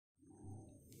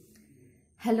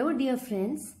Hello dear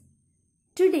friends,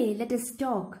 today let us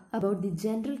talk about the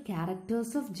general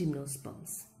characters of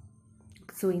gymnosperms.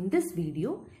 So in this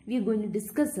video, we are going to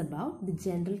discuss about the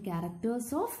general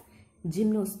characters of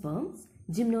gymnosperms.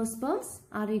 Gymnosperms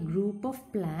are a group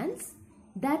of plants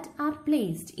that are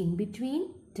placed in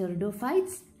between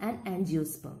pteridophytes and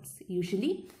angiosperms.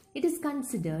 Usually, it is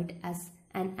considered as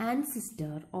an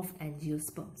ancestor of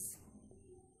angiosperms.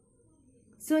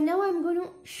 So now I am going to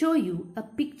show you a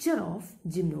picture of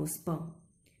gymnosperm.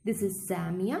 This is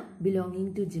Zamia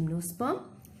belonging to gymnosperm.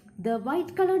 The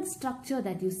white colored structure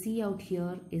that you see out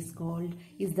here is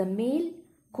the male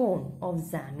cone of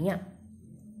Zamia.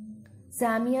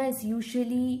 Zamia is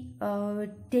usually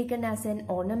taken as an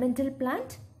ornamental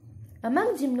plant.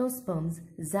 Among gymnosperms,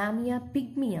 Zamia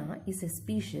pygmea is a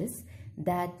species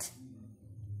that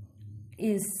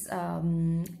is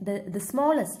the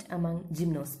smallest among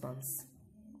gymnosperms.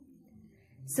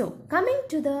 So, coming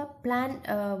to the plant,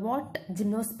 what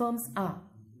gymnosperms are.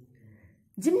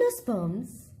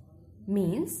 Gymnosperms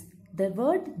means, the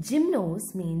word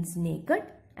gymnos means naked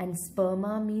and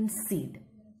sperma means seed.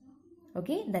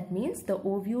 Okay, that means the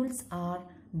ovules are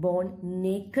born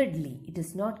nakedly. It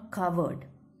is not covered.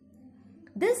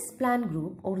 This plant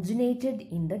group originated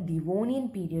in the Devonian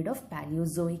period of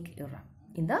Paleozoic era.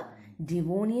 In the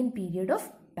Devonian period of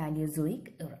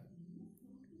Paleozoic era.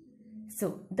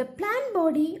 So, the plant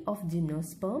body of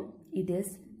gymnosperm, it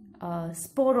is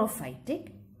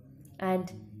sporophytic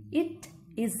and it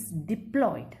is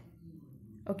diploid.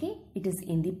 Okay, it is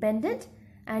independent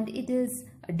and it is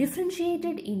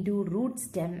differentiated into root,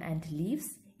 stem and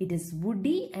leaves. It is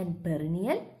woody and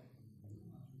perennial.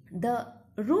 The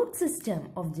root system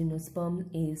of gymnosperm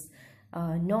is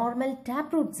a normal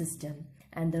taproot system,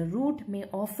 and the root may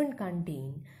often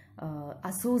contain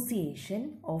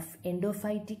association of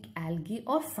endophytic algae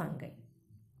or fungi.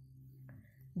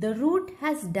 The root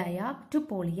has diarch to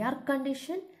polyarch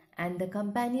condition and the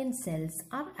companion cells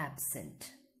are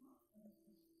absent.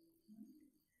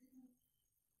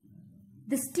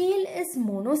 The stele is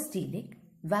monostelic.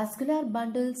 Vascular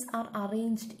bundles are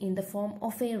arranged in the form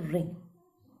of a ring.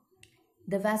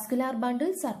 The vascular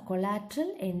bundles are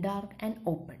collateral, endarch and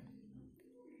open.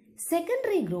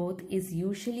 Secondary growth is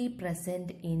usually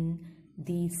present in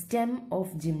the stem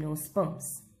of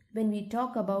gymnosperms. When we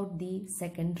talk about the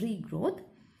secondary growth,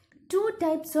 two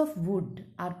types of wood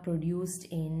are produced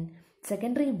in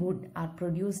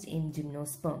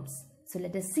gymnosperms. So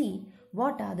let us see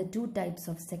what are the two types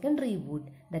of secondary wood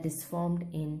that is formed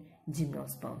in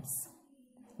gymnosperms.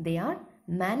 They are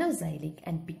manoxylic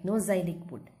and pycnoxylic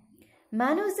wood.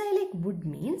 Manoxylic wood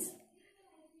means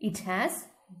it has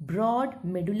broad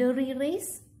medullary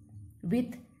rays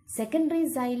with secondary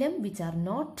xylem which are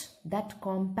not that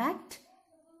compact.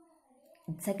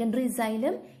 Secondary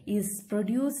xylem is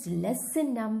produced less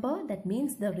in number. That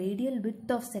means the radial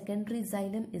width of secondary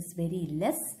xylem is very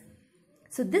less.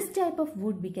 So this type of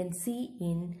wood we can see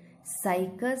in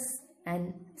cycas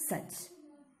and such.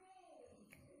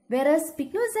 Whereas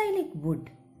pycnoxylic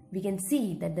wood, we can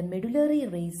see that the medullary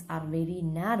rays are very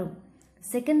narrow.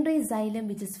 Secondary xylem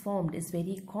which is formed is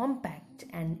very compact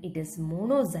and it is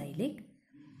monoxylic,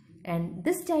 and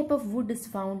this type of wood is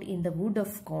found in the wood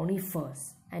of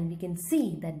conifers, and we can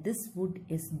see that this wood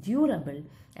is durable,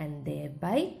 and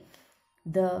thereby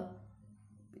the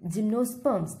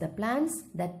gymnosperms, the plants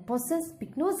that possess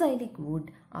pycnoxylic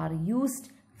wood, are used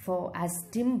as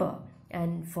timber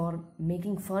and for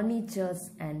making furnitures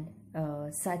and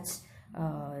such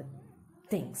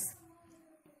things.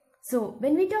 So,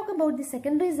 when we talk about the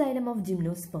secondary xylem of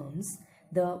gymnosperms,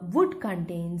 the wood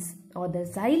contains, or the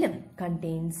xylem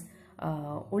contains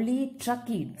only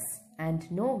tracheids and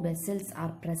no vessels are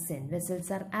present,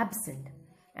 vessels are absent.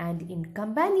 And in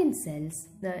companion cells,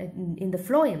 in the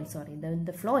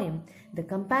phloem, the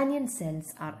companion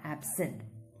cells are absent.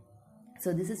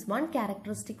 So, this is one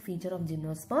characteristic feature of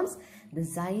gymnosperms. The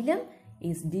xylem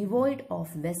is devoid of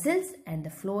vessels and the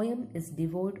phloem is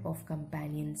devoid of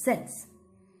companion cells.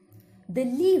 The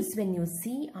leaves, when you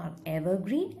see, are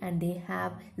evergreen and they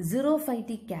have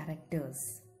xerophytic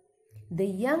characters. The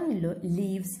young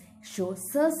leaves show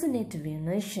circinate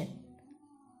venation.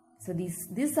 So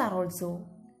these are also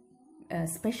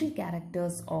special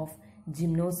characters of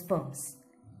gymnosperms.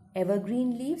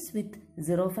 Evergreen leaves with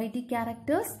xerophytic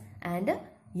characters and a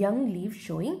young leaf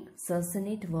showing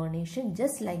circinate vernation,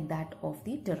 just like that of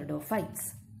the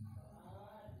pteridophytes.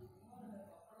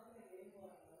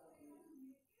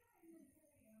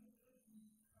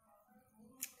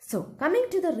 So, coming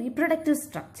to the reproductive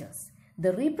structures.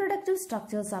 The reproductive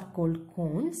structures are called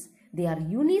cones. They are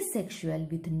unisexual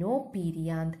with no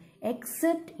perianth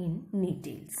except in knee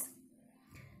tails.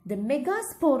 The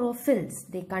megasporophylls,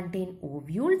 they contain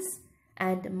ovules,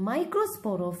 and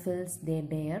microsporophylls, they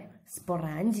bear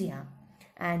sporangia.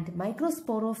 And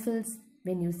microsporophylls,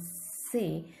 when you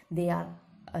say, they are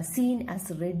seen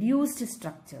as reduced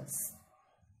structures.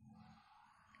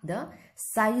 The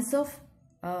size of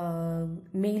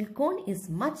male cone is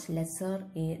much lesser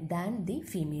than the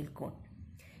female cone.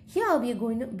 Here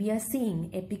we are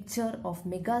seeing a picture of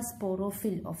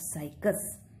megasporophyll of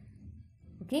cycas.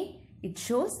 Okay, it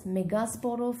shows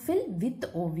megasporophyll with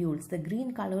ovules. The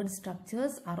green colored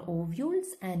structures are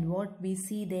ovules, and what we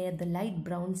see there, the light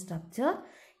brown structure,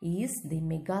 is the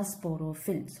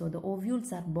megasporophyll. So the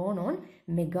ovules are born on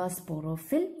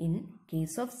megasporophyll. In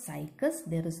case of cycas,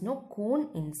 there is no cone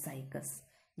in cycas.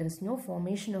 There is no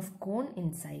formation of cone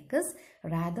in cycas.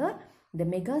 Rather, the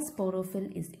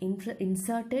megasporophyll is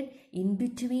inserted in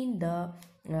between the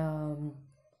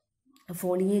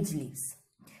foliage leaves.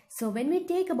 So when we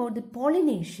take about the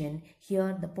pollination,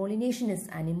 here the pollination is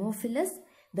anemophilous.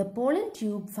 The pollen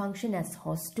tube function as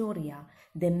hostoria.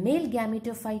 The male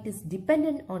gametophyte is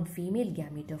dependent on female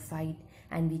gametophyte,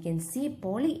 and we can see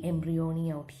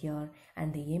polyembryony out here,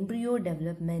 and the embryo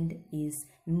development is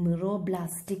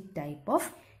mirroblastic type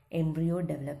of embryo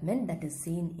development that is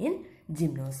seen in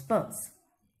gymnosperms.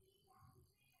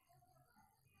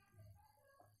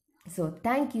 So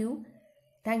thank you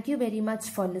very much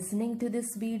for listening to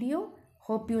this video.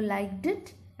 Hope you liked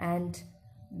it, and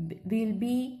we'll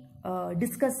be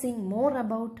discussing more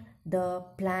about the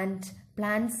plants.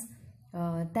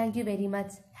 Thank you very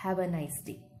much. Have a nice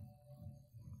day.